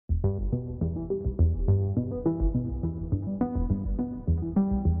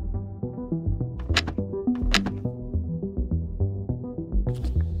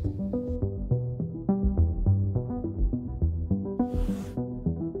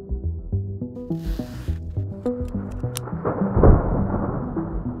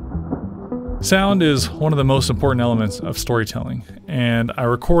Sound is one of the most important elements of storytelling, and I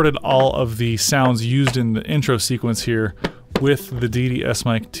recorded all of the sounds used in the intro sequence here with the Deity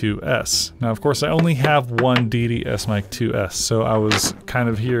S-Mic 2S. Now, of course, I only have one Deity S-Mic 2S, so I was kind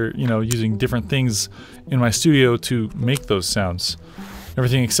of here, using different things in my studio to make those sounds.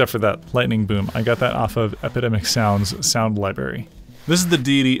 Everything except for that lightning boom. I got that off of Epidemic Sound's sound library. This is the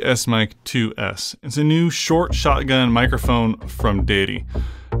Deity S-Mic 2S. It's a new short shotgun microphone from Deity.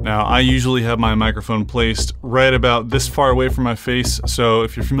 Now, I usually have my microphone placed right about this far away from my face, so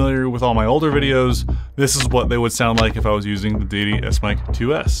if you're familiar with all my older videos, this is what they would sound like if I was using the Deity S-Mic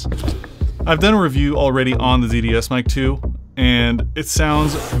 2S. I've done a review already on the Deity S-Mic 2, and it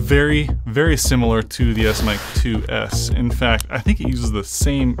sounds very, very similar to the S-Mic 2S. In fact, I think it uses the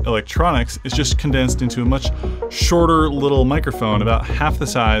same electronics, it's just condensed into a much shorter little microphone, about half the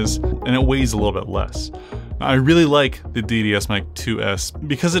size, and it weighs a little bit less. I really like the Deity S-Mic 2S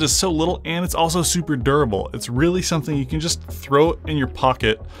because it is so little and it's also super durable. It's really something you can just throw in your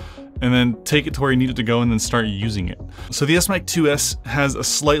pocket and then take it to where you need it to go and then start using it. So the S-Mic 2S has a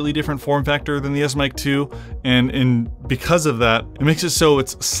slightly different form factor than the S-Mic 2, and because of that, it makes it so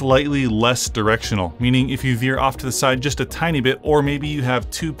it's slightly less directional, meaning if you veer off to the side just a tiny bit, or maybe you have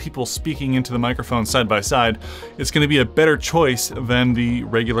two people speaking into the microphone side by side, it's gonna be a better choice than the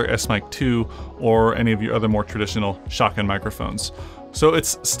regular S-Mic 2 or any of your other more traditional shotgun microphones. So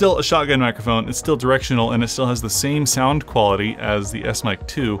it's still a shotgun microphone, it's still directional, and it still has the same sound quality as the S-Mic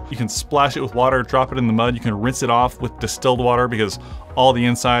 2. You can splash it with water, drop it in the mud, you can rinse it off with distilled water because all the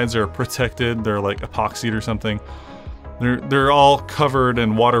insides are protected, they're like epoxied or something. They're all covered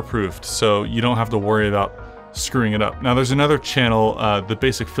and waterproofed, so you don't have to worry about screwing it up. Now there's another channel, the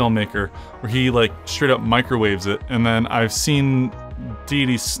Basic Filmmaker, where he like straight up microwaves it, and then I've seen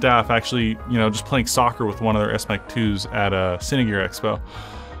Deity's staff actually, just playing soccer with one of their S-Mic 2s at a SENNHEISER Expo.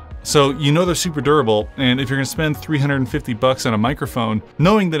 So they're super durable, and if you're gonna spend $350 on a microphone,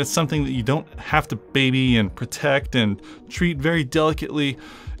 knowing that it's something that you don't have to baby and protect and treat very delicately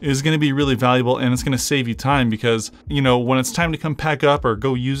is gonna be really valuable, and it's gonna save you time because, when it's time to come pack up or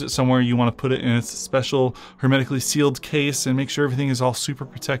go use it somewhere, you wanna put it in its special hermetically sealed case and make sure everything is all super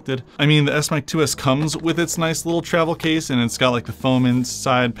protected. I mean, the S-Mic 2S comes with its nice little travel case, and it's got like the foam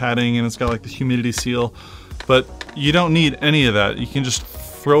inside padding, and it's got like the humidity seal, but you don't need any of that. You can just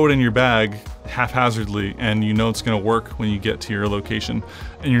throw it in your bag haphazardly, and it's gonna work when you get to your location,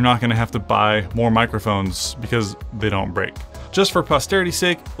 and you're not gonna have to buy more microphones because they don't break. Just for posterity's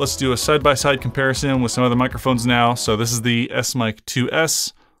sake, let's do a side-by-side comparison with some other microphones now. So this is the S-Mic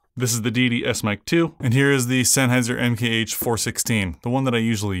 2S, this is the Deity S-Mic 2, and here is the Sennheiser MKH416, the one that I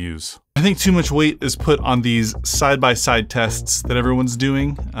usually use. I think too much weight is put on these side-by-side tests that everyone's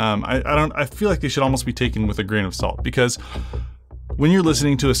doing. I feel like they should almost be taken with a grain of salt, because when you're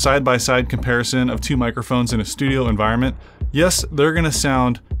listening to a side-by-side comparison of two microphones in a studio environment, yes, they're gonna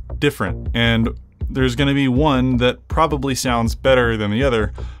sound different, and there's gonna be one that probably sounds better than the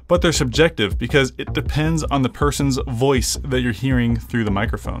other, but they're subjective because it depends on the person's voice that you're hearing through the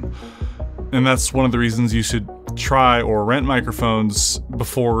microphone. And that's one of the reasons you should try or rent microphones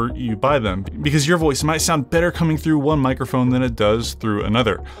before you buy them, because your voice might sound better coming through one microphone than it does through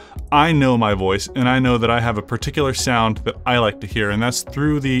another. I know my voice, and I know that I have a particular sound that I like to hear, and that's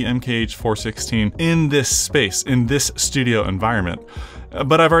through the MKH416 in this space, in this studio environment.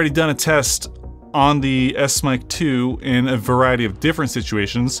 But I've already done a test on the S-Mic 2 in a variety of different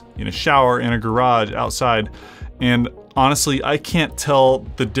situations, in a shower, in a garage, outside, and honestly, I can't tell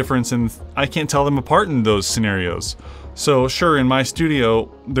the difference, and I can't tell them apart in those scenarios. So sure, in my studio,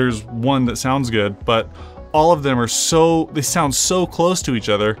 there's one that sounds good, but all of them are they sound so close to each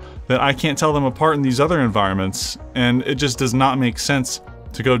other that I can't tell them apart in these other environments, and it just does not make sense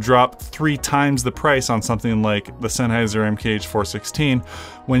to go drop 3 times the price on something like the Sennheiser MKH416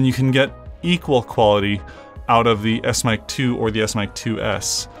 when you can get equal quality out of the S-Mic 2 or the S-Mic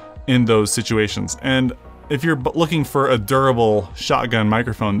 2S in those situations. And if you're looking for a durable shotgun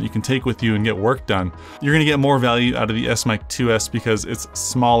microphone that you can take with you and get work done, you're gonna get more value out of the S-Mic 2S because it's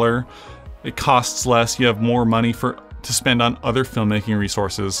smaller, it costs less, you have more money to spend on other filmmaking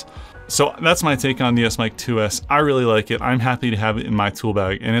resources. So that's my take on the S-Mic 2S. I really like it. I'm happy to have it in my tool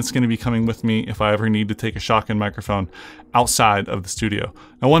bag, and it's gonna be coming with me if I ever need to take a shotgun microphone outside of the studio.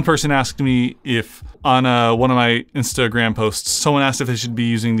 Now, one person asked me if, on one of my Instagram posts, someone asked if they should be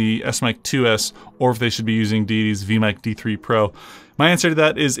using the S-Mic 2S or if they should be using Deity's VMic D3 Pro. My answer to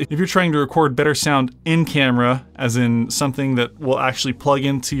that is, if you're trying to record better sound in camera, as in something that will actually plug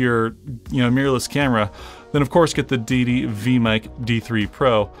into your mirrorless camera, then of course get the Deity VMic D3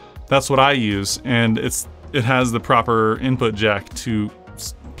 Pro. That's what I use, and it has the proper input jack to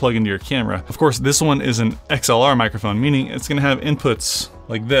plug into your camera. Of course, this one is an XLR microphone, meaning it's gonna have inputs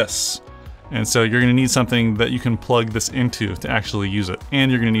like this. And so you're gonna need something that you can plug this into to actually use it.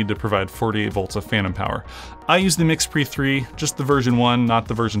 And you're gonna need to provide 48 volts of phantom power. I use the MixPre 3, just the version 1, not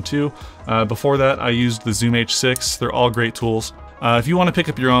the version 2. Before that, I used the Zoom H6. They're all great tools. If you wanna pick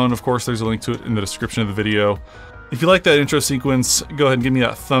up your own, of course, there's a link to it in the description of the video. If you like that intro sequence, go ahead and give me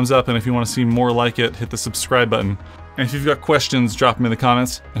that thumbs up. And if you wanna see more like it, hit the subscribe button. And if you've got questions, drop them in the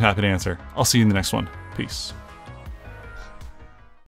comments. I'm happy to answer. I'll see you in the next one. Peace.